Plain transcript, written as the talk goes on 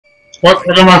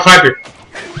What am I fighting?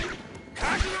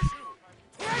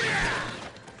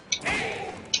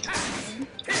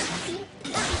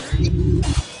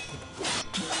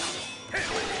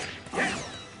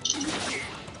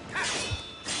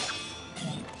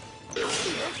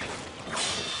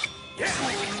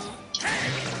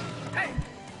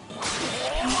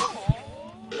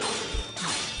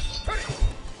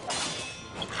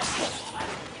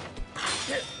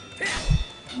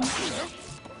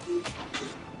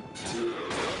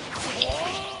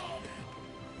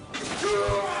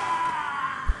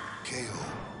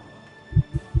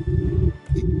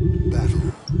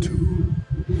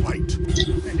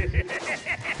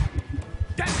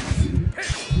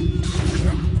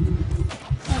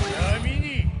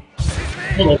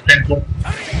 A little painful.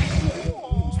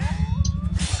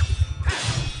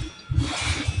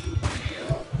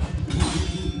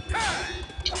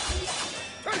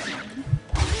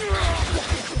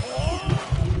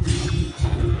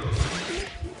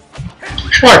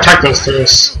 Should I attack those to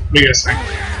this biggest thing?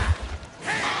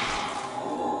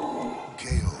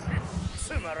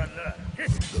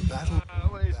 The battle.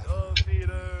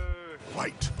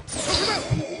 White.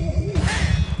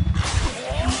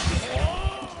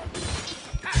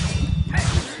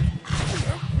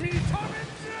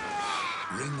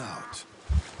 Ring out.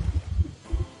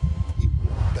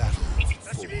 Battle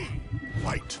for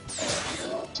white.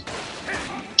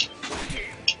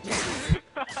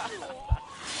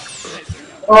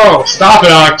 Oh, stop it,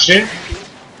 Alex!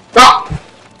 Stop!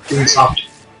 Didn't stop.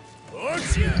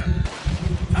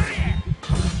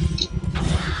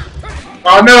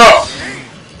 Oh no!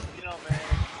 You know, man,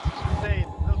 say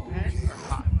those pants are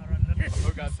hot.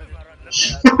 Oh god,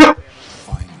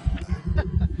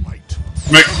 White.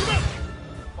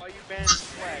 why you ban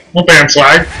swag? We'll ban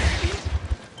swag.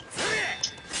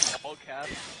 All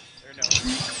caps? Or no?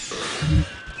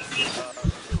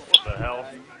 What the hell?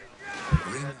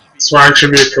 Swag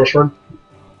should be a curse word.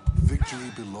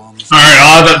 Victory belongs. Alright,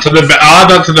 I'll add that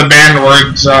to the banned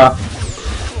words,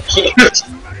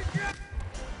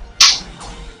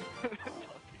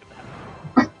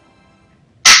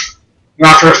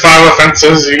 After 5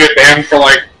 offenses, you get banned for,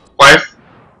 like, life.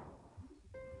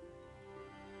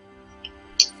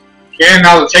 Okay,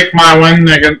 now to take my win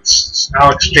against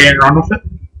Alex J and run with it.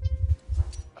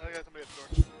 I think that's somebody at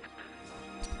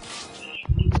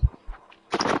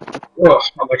the door. Ugh,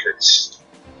 my leg hurts.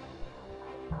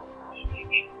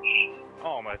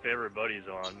 Oh, my favorite buddy's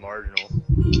on Marginal.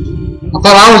 I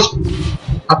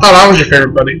thought I was your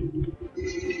favorite buddy.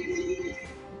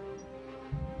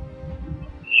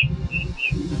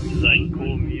 Like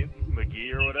Cool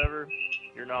McGee or whatever.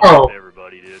 You're not Oh. my favorite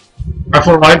buddy, dude. I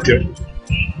thought I did.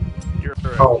 You're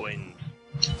an Oh. acquaintance.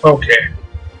 Okay.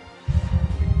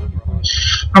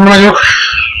 I'm gonna go.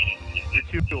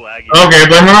 You're too laggy. Okay,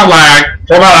 blame it on lag.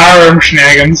 Pull out our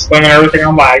shenanigans. Blame everything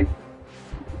on lag.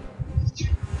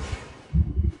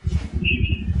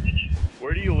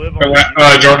 Where do you live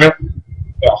on Georgia?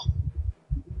 Yeah.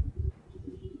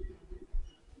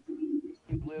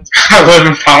 I live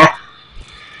in Power.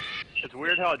 It's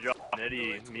weird how John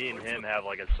Eddie, me and him have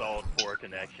like a solid 4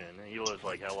 connection. He lives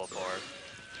like hella far.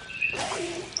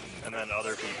 And then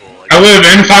other people like... I live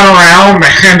in Final Realm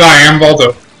and I am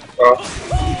Baldo. So,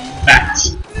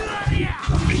 facts.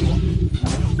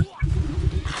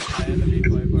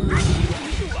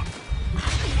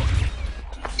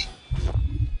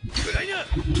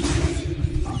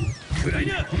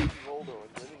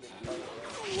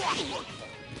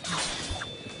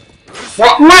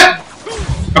 What?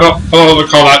 I don't know what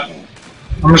to call that.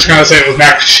 I'm just gonna say it was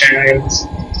back to shenanigans.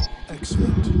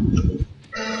 Excellent.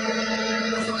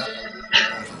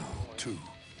 Two.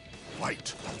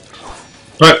 White.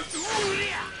 But,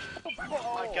 Oh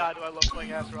my god, do I love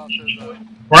playing ass rosters though.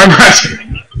 why am I?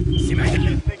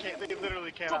 They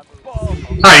literally cannot move.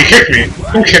 Ah, you kicked me.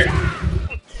 Who kicked me?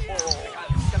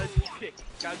 Gotta kick.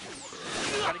 Gotta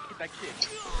get that kick.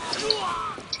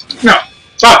 No.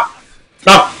 Stop.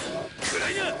 Stop.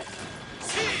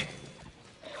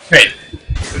 Hey.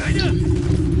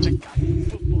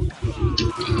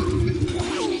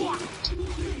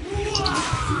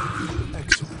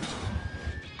 Excellent.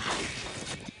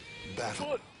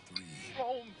 Battle. 3.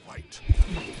 White.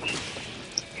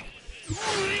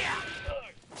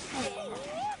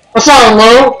 What's up,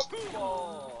 low?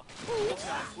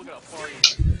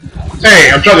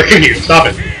 Hey, I'm trying to kick you. Stop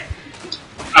it.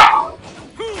 Ah.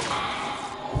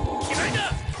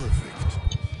 Perfect.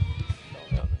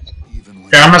 Even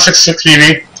Okay, I'm a 6'6"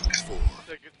 BB. 4.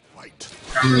 White.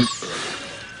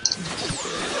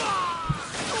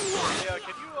 Yeah,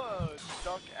 can you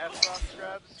dunk Azeroth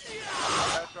scraps?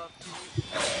 Azeroth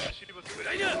TV? Shoot him with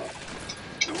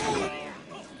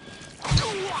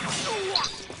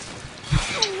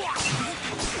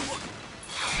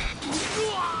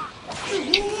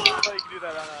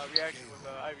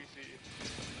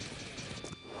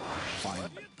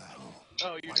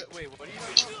Wait, what are you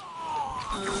talking about?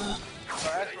 Oh,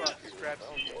 Astaroth grabs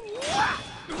you.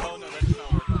 Oh no, that's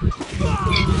not working.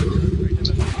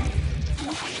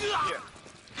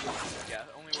 Yeah,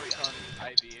 only works on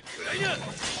IV.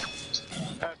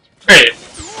 Hey,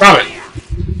 stop it.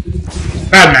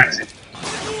 Bad match.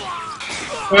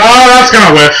 Oh, that's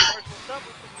gonna whiff.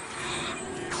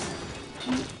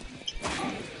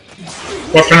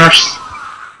 What finish?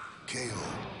 KO.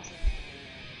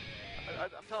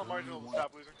 I'm telling Marginal to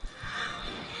stop losing.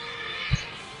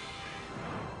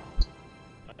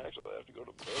 Actually, I have to go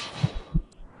to bed.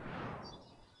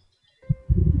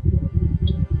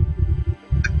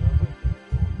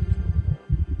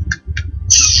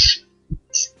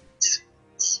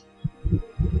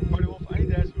 Marty Wolf, I need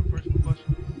to ask you a personal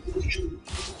question.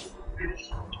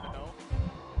 No.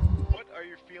 What are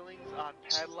your feelings on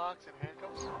padlocks and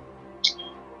handcuffs?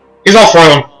 He's all for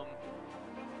them.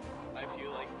 I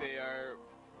feel like they are.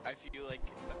 I feel like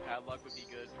a padlock would be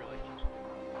good for like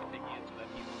sticking it so that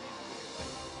people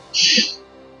and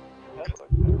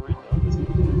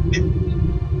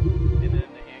then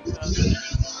the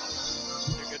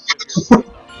handcuffs, they're good if you're a police officer, I guess.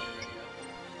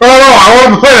 Oh no, I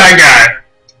want to play that guy.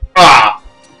 Ah.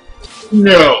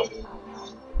 No.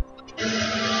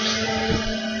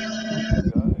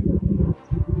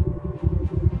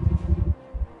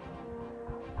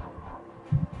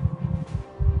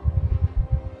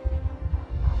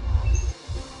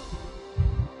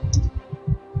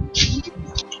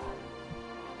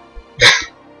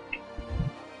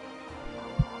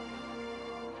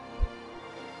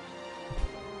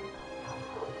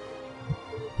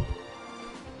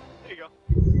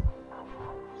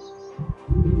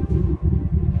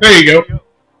 There you go.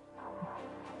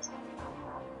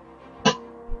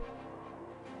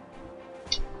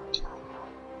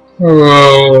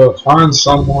 Oh, find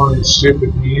someone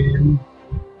stupid mean.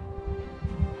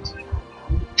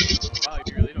 Wow,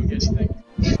 you really don't get anything.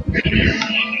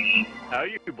 How are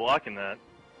you blocking that?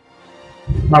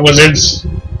 My wizards.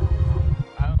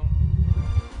 I don't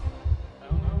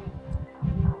know.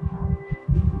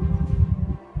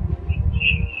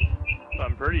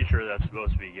 I'm pretty sure that's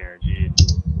supposed to be guaranteed.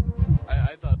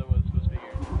 I thought it was supposed to be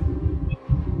here.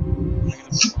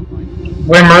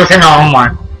 Blame everything on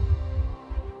online.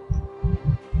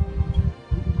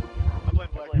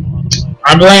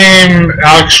 I blame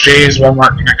Alex J's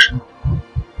Walmart connection.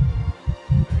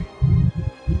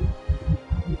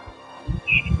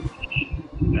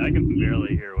 I can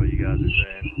barely hear what you guys are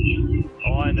saying.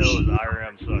 All I know is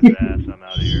IRM sucks ass. I'm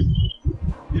out of here.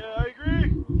 Yeah, I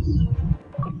agree.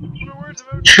 True words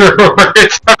have ever True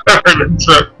words have ever been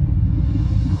said.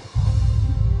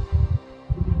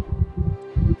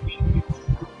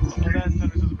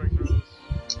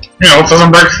 You know,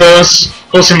 doesn't break those.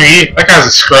 Pussy me. That guy's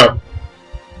a scrub.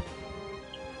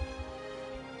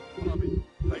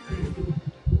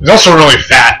 He's also really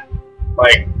fat.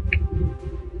 Like. I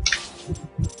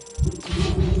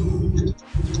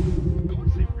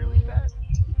wouldn't say really fat.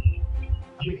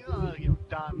 I mean, he's not like,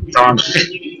 Don.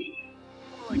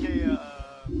 Like a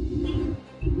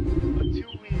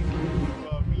 2-week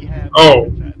rehab.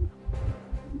 Oh.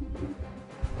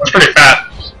 That's pretty fat,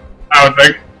 I would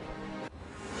think.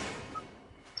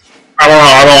 I don't know,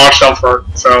 I don't watch Self-Work,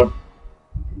 so.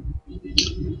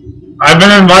 I've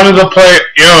been invited to play.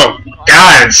 Yo,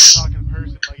 guys!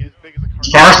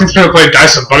 Sparks gonna play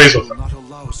Dice and Buddies with him.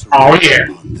 Oh, yeah.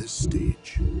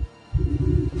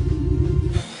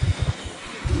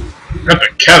 Got the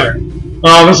Kevin.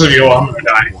 Oh, this is you, I'm gonna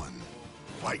die.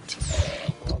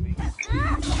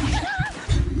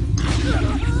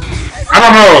 I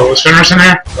don't know, was Fenris in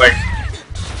here? Like.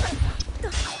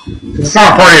 It's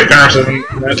not a party of Fenris, isn't it?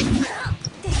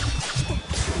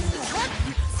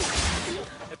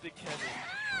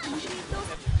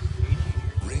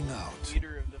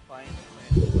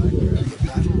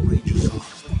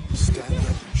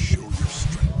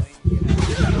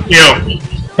 Yo.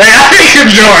 Hey, I can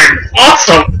join!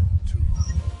 Awesome!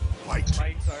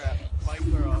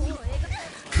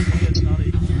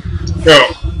 Yo.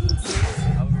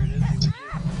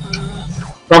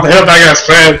 Don't hit that guy's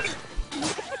head.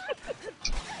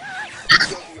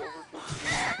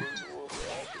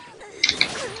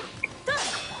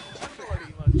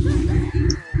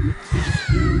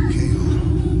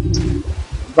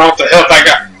 About to hit that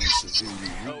guy.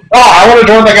 Oh, I want to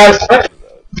join that guy's head.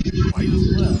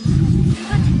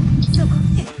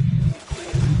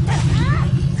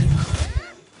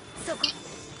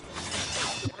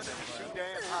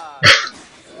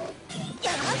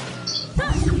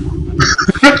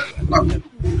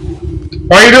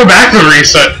 Why are you doing back to the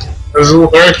reset? There's a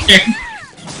little hurricane.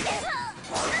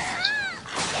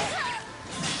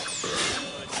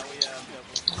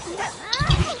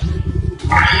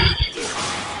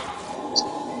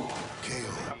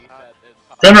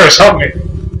 Generous, help me. Tell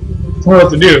me what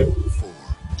to do. 4.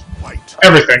 White.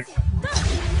 Everything.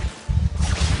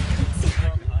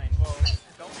 Well,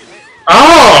 don't be late.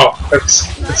 Oh! It's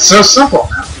so simple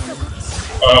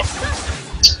now.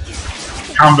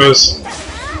 Combos.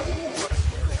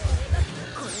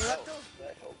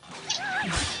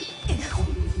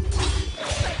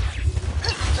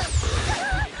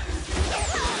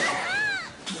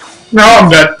 No, I'm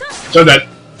dead. So dead.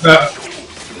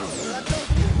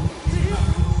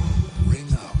 Ring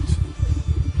out.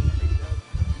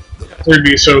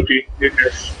 3B Soapy.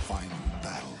 Final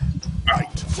battle.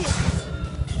 White.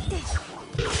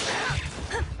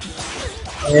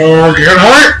 Oh, get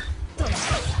hurt!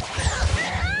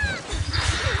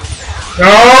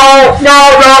 No! No!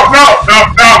 No! No! No!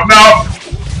 No! No!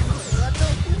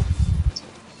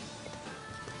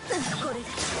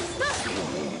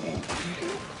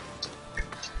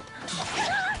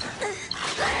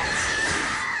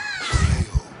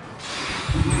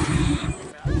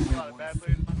 A lot of bad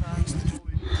players in my time.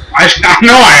 I Holy shit.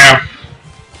 know I am.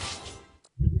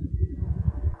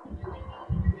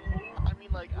 I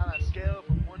mean, like, on a scale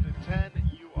from 1 to 10,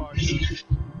 you are just...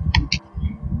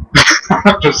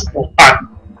 Just one.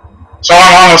 So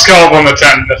I'm on a scale of 1 to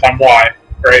 10 if I'm Y,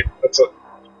 right? That's it.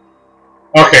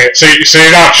 Okay, so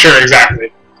you're not sure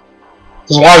exactly.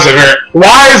 Because Y is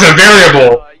a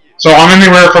variable. So I'm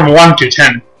anywhere from 1 to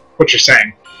 10. What you're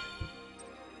saying?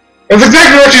 That's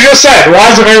exactly what you just said.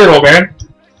 Y is a variable, man.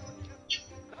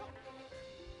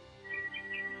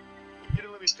 You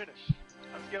didn't let me finish.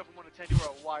 On a scale from 1 to 10, you are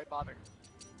a Y bother.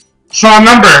 It's not a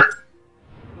number.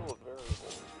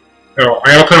 Oh,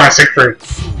 I gotta put my sync free. It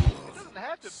doesn't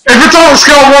have to be. If it's on a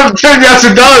scale of 1 to 10, yes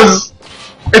it does!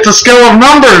 It's a scale of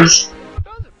numbers! It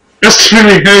doesn't. Just to be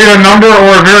either a number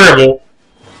or a variable.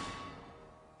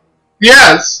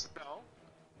 Yes! No.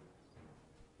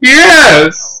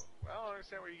 Yes! No. I don't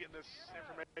understand where you're getting this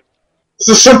information. It's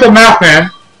a simple math, man.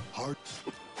 Heart.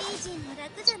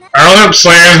 I really hope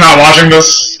Slayer's not watching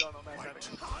this. You don't know mathematics.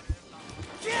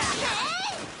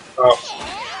 Oh.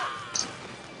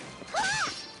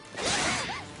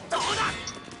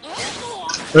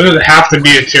 Does it have to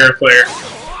be a tier player?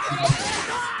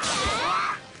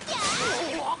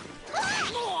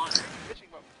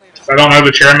 I don't know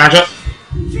the tier matchup.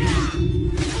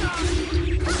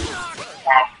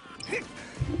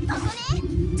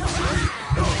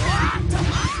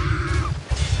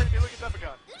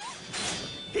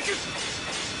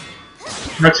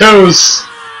 My toes.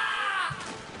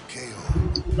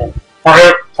 KO. Part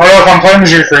of if I'm playing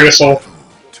as your creative soul.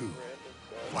 2.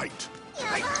 White.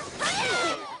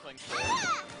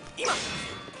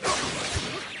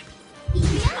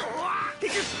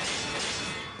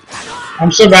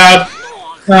 I'm so bad.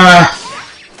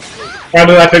 Why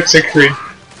did I pick Siegfried?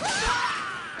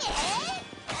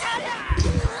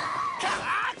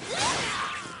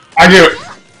 I do it.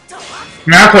 I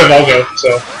mean, I play Volgo,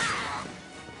 so.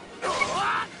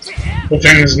 The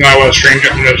thing is not what a strange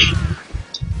English.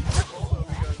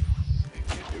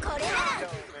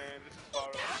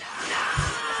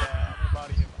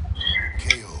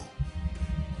 KO.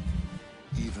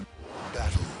 Even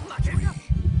battle. 3.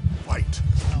 White.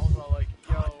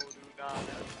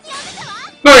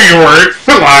 No, you weren't.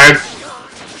 Quit lying.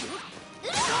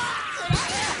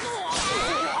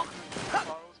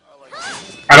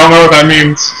 I don't know what that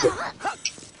means.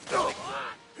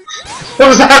 What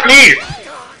does that mean?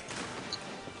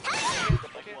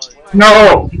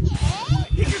 No.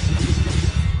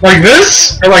 Like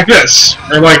this? Or like this?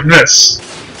 Or like this?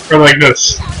 Or like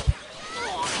this?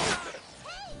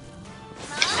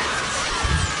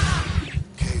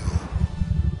 KO.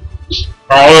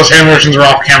 All those hand motions are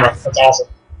off camera. That's awesome.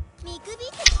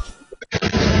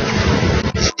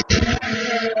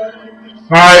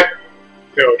 Alright.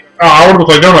 Dude. Oh, I wanted to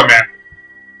play Donut Man.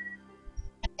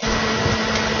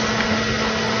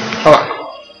 Hold on.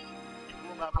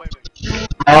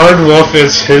 Hard Wolf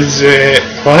is his,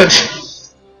 what?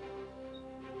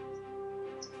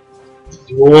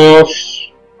 Wolf,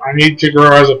 I need to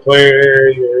grow as a player,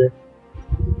 you're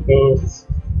both.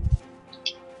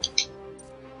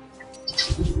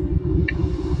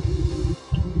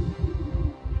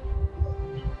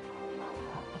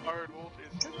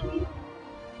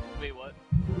 Wait, what?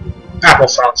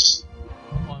 Applesauce.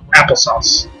 On what?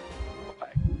 Applesauce.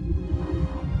 Okay.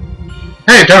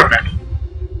 Hey, Donut Man.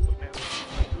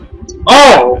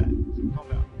 Oh! Calm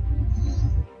down.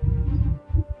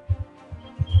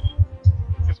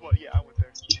 Guess what? Yeah, I went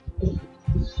there. And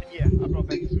yeah, I brought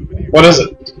back the souvenir. What is it?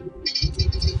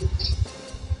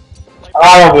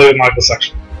 Probably in like the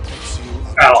section.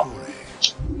 Ow.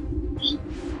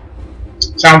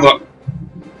 Sounds like.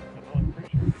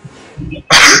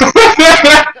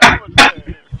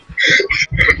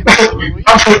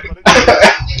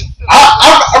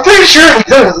 I'm pretty sure it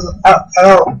is. I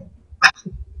don't.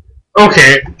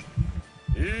 Okay.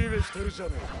 There's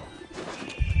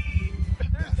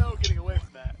no getting away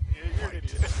from that. You're an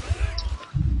idiot.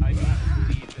 I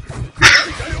believe that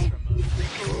it was from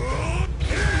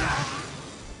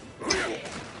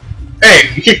Hey,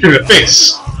 you kicked me in the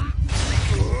face.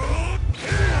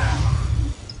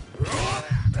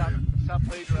 Stop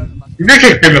plagiarizing my You did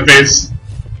kick me in the face.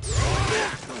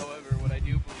 However, what I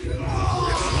do believe is I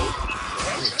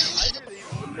hear that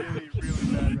he's a really, really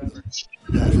bad rapper.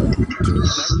 He's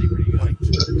actually pretty good.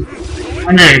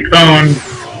 I'm getting coned.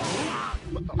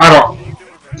 I don't.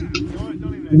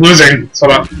 Don't even. I'm losing.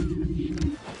 Hold on.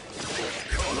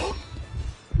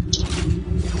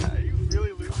 Are you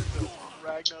really losing to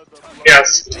Ragnar the Blood? Yes.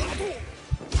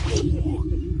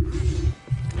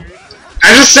 I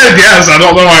just said yes. I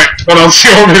don't know what else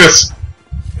you want me to say.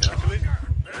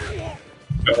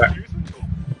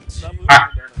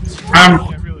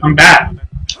 I'm bad.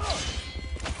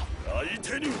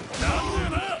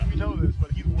 We know this,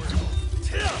 but he's worse.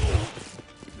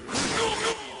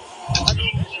 I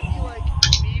mean, this should be like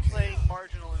me playing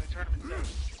marginal in a tournament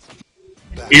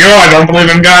setting. You know I don't believe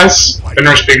in guys. They're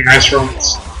just being nice for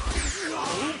once.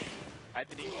 I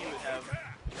think he would have.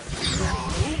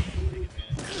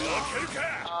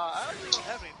 I don't really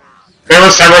have any nerves. They were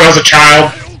severed as a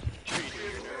child. Sure,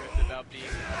 you're nervous about being.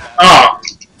 Oh.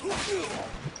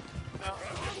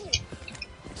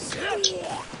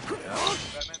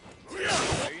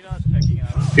 Are you not checking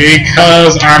out?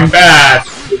 Because I'm bad.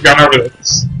 We've gone over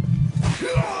this.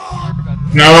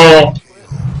 No.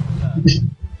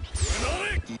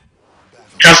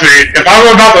 Trust me, if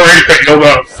I'm about to rage quit, you'll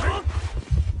know.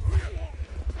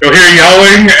 You'll hear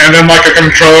yelling, and then like a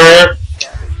controller.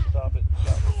 Stop it.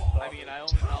 I mean, I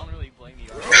don't really blame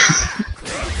you.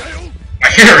 I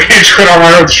can't rage quit on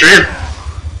my own stream.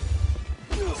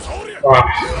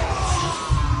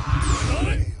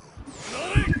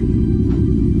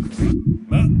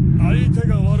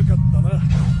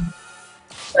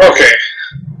 Okay.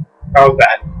 How was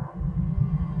that?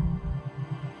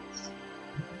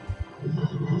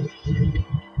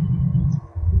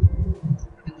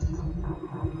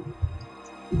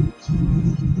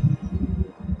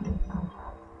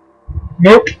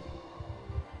 Nope.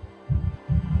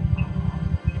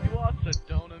 You lost a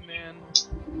donut, man.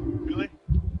 Really?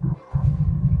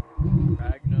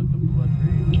 Ragnar the Blood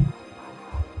Rage.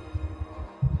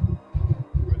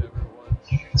 Whatever it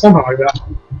was. Something like that.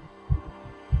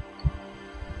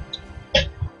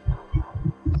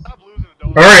 Stop losing a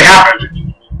donut. It already happened.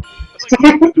 That's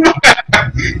like losing a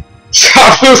donut.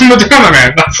 Stop losing the donut, man.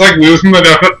 That's like losing the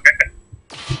donut, man.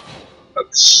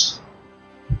 That's...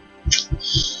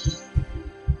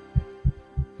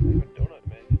 Donut,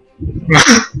 man.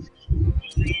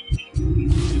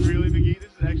 Really, Mickey?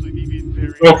 This is actually me being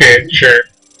very... Okay, sure.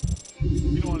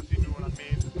 You don't want to see me when I'm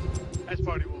mean. That's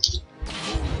party wolf.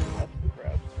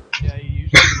 Yeah, he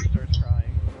usually starts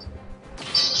crying.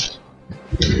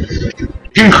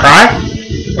 You can cry?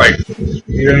 Like,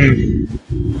 even...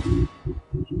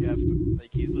 Yeah,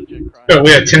 like he's legit crying. Oh, we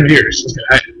had 10 viewers.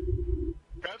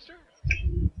 Crabster?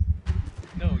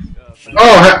 No,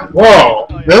 Oh, whoa.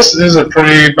 This is a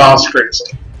pretty boss crazy.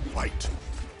 Fight.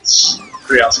 It's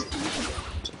pretty awesome.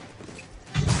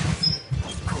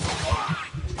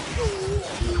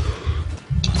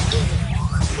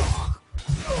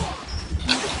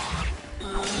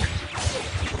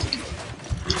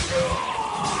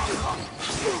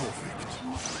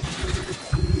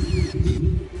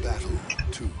 Battle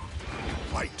 2.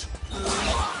 Fight.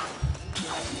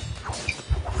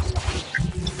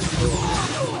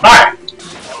 Hi.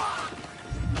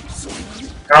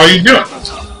 How are you doing?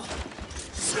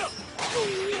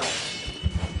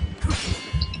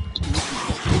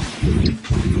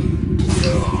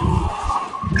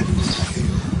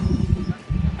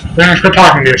 Finish quit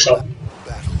talking to yourself.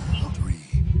 Battle 3.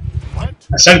 Fight.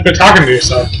 I said quit talking to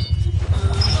yourself.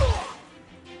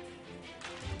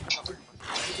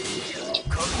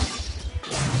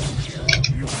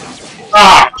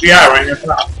 Ah, yeah, right in your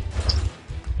mouth.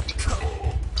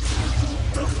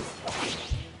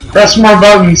 Press more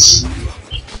buttons.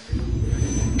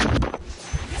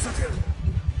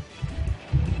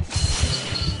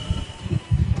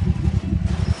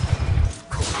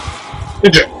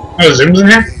 Did you? Oh, Zoom's in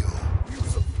here?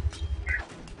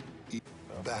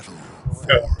 Battle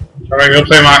Good. 4. Alright, go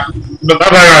play my... But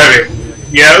that's already.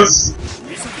 Yes?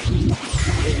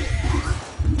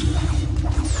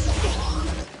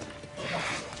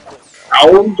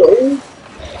 Ow, no.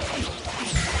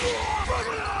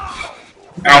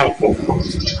 Ow.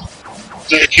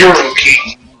 The Hero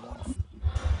King.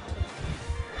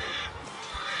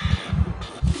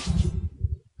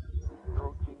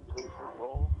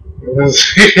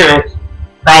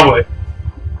 Probably.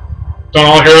 Don't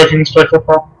all Hero Kings play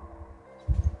football?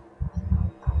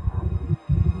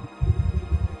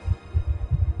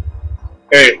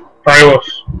 Hey, Party Wolf.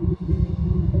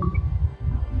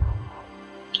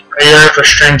 Are you ready for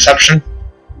Streamception?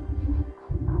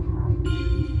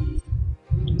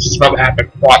 It's about to happen.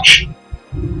 Watch.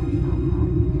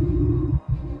 I'm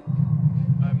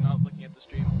not looking at the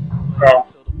stream. Oh.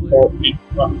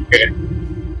 Okay.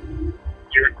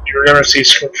 You're gonna see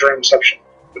Streamception,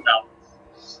 but no.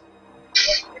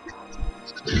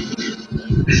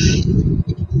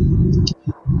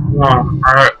 Oh,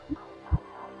 alright.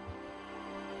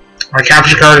 My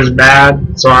capture card is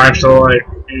bad, so I have to like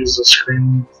use the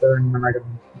screen thing and then I can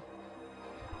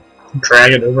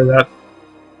drag it over that.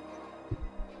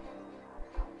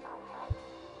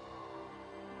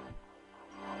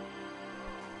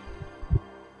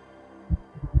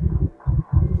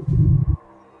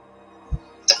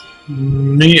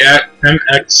 Me at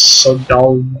MX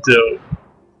Sodaldo.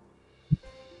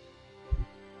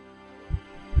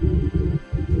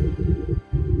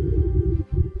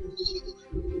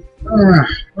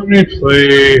 Let me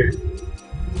play.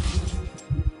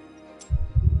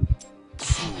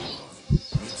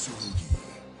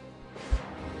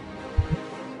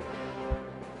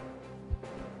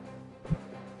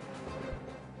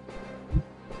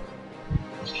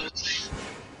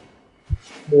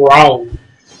 Raul.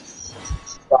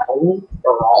 Raul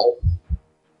or Raul?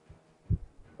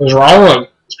 Is Raul?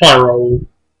 It's probably Raul.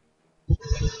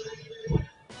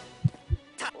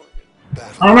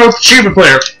 I don't know if it's a cheaper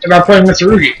player if I'm playing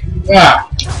Mitsurugi. Ah.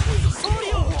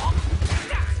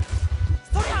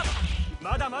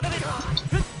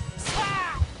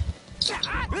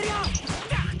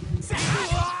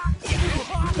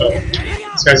 Oh,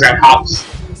 this guy's got hops.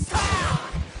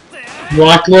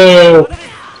 Block low.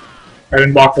 I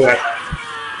didn't block for that.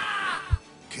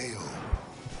 KO.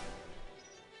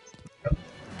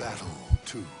 Battle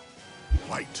 2.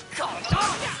 Fight.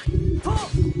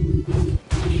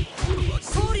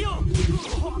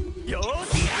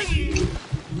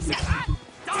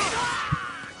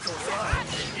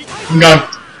 I'm done.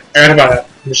 I got about that.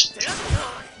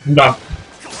 I'm done.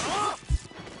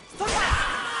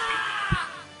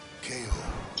 KO.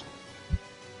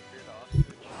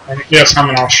 Yes, I'm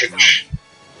an ostrich.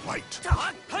 Fight.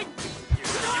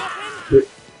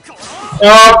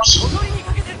 Oops.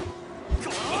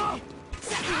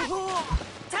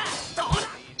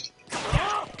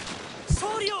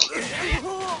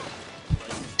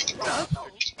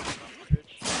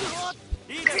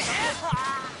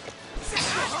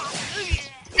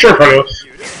 Sure, Carlos.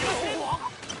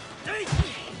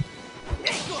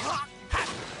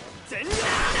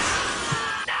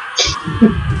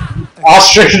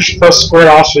 Ostrich plus squared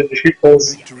ostrich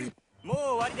equals. Victory.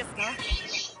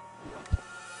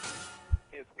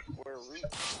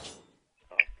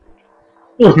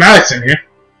 Ooh, Maddox in here.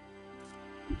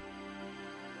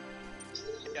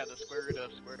 Yeah, the square root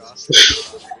of squared ostrich.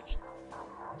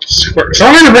 Square.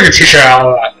 Someone need to bring a t-shirt out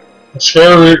of that. The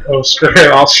square root of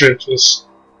squared ostrich is.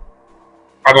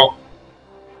 I don't.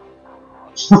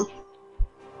 Square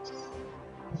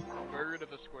root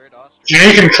of a squared ostrich. Do you know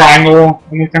you can triangle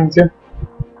anything too?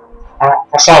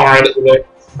 I saw it on Reddit today.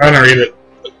 I didn't read it,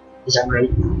 but it was on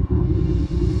Reddit.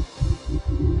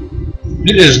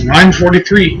 It is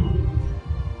 9:43.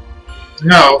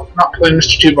 No, not playing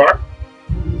Mr. Two-Bar.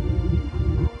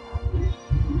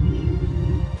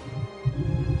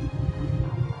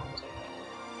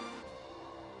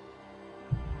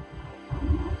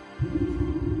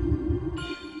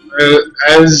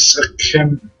 As a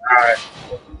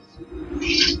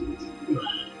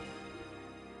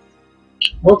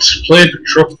let's play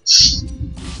Patroclus.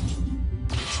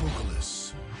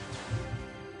 Patroclus.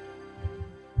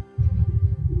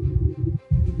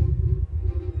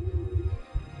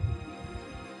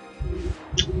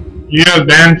 You have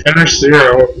banned Finish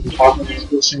Zero from talking to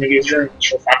listening to these drinks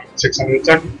for 600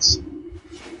 seconds.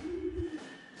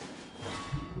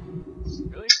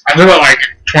 Really? I did it like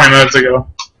 20 minutes ago.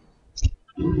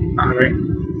 Alright.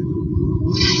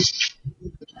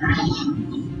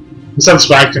 You said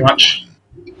swag too much.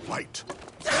 Fight.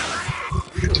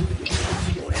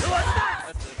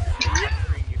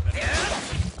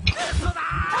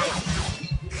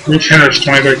 We finished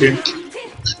 2013.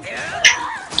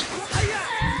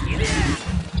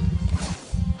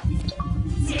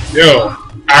 Yo,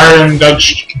 Aaron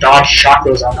dodge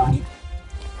chakras on him.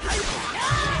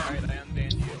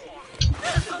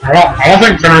 I don't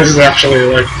think Fenris is actually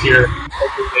like here.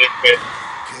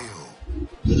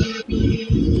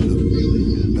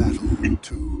 Battle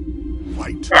 2.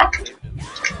 Fight.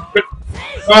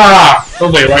 Ah, Saved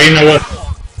him. totally right. You know what?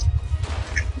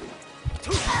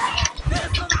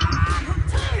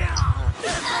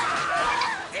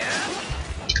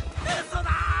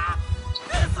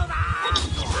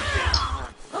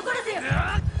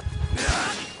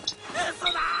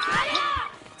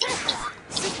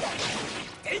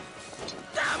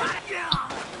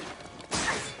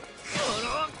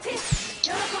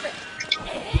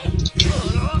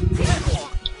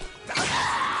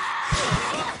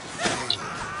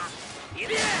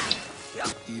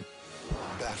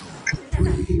 Battle 3.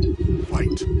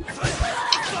 Fight.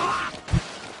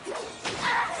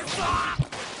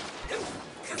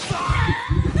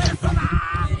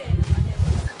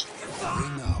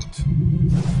 Ring out.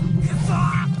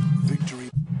 Victory.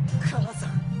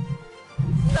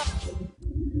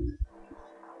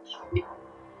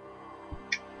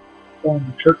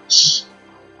 Going Turks.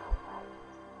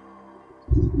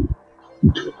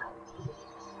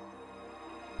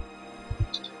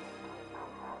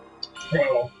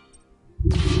 Uh-oh.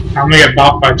 I'm gonna get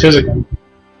bopped by Tiz again.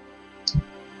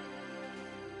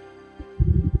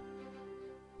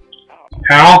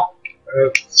 How?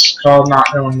 It's called not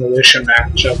knowing the Lisha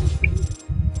matchup.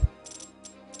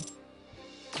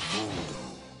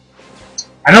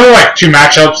 I know like 2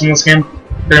 matchups in this game,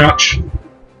 pretty much.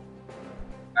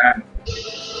 And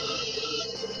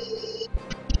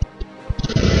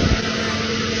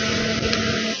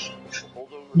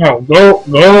no, go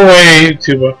away,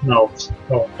 Tuba. No,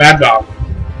 bad dog.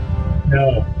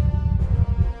 No.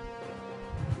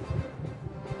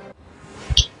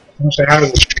 I'm gonna say hi to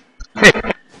this.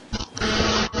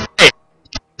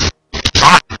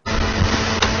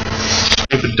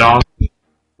 Stupid dog.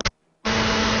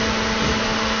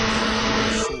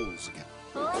 Souls again.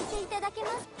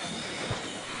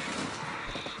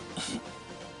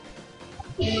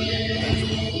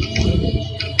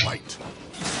 Fight.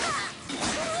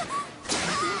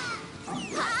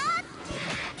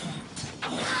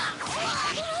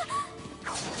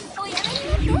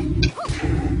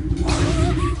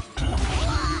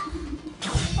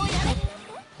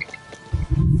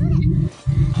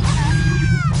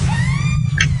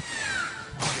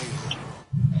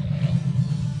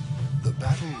 The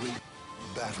battle ring.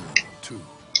 Battle 2.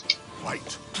 Fight.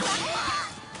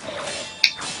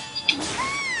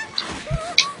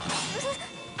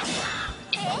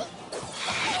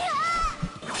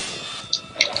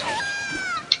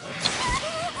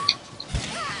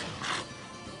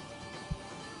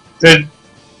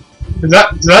 Did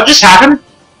that just happen?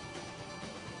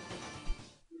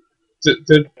 Did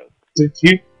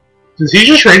he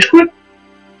just rage quit?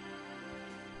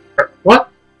 What?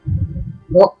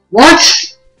 What?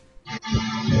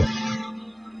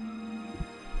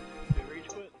 They rage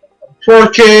quit?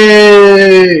 4K.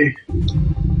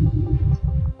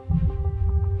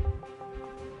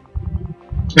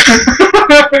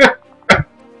 I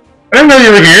didn't know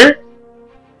you were here.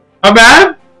 How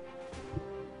bad?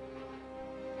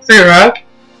 Say it bad.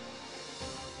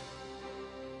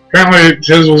 Apparently,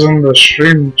 Tiz was in the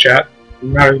stream chat.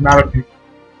 He's mad at me.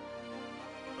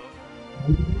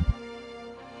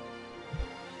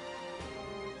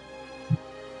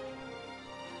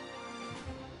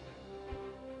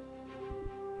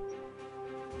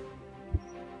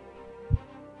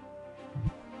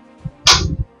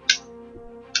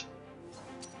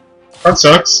 That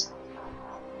sucks.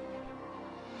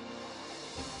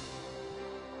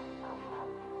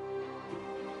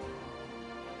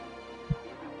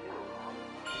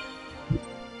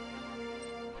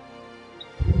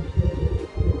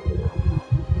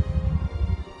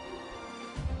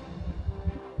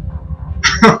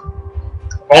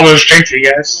 All those strength, you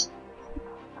guys.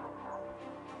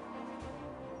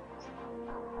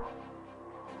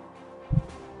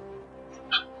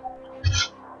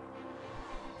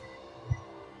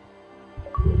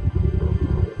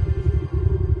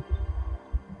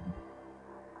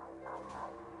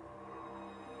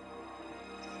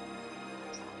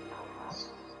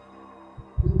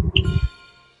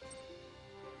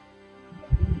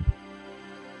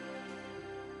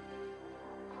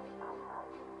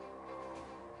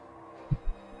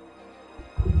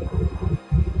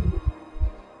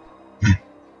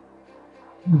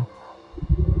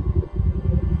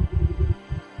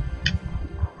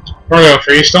 Rogo,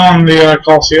 are you still on the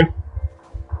Coliseum?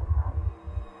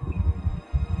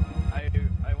 I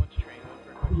went to train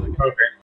for a quick second. Okay.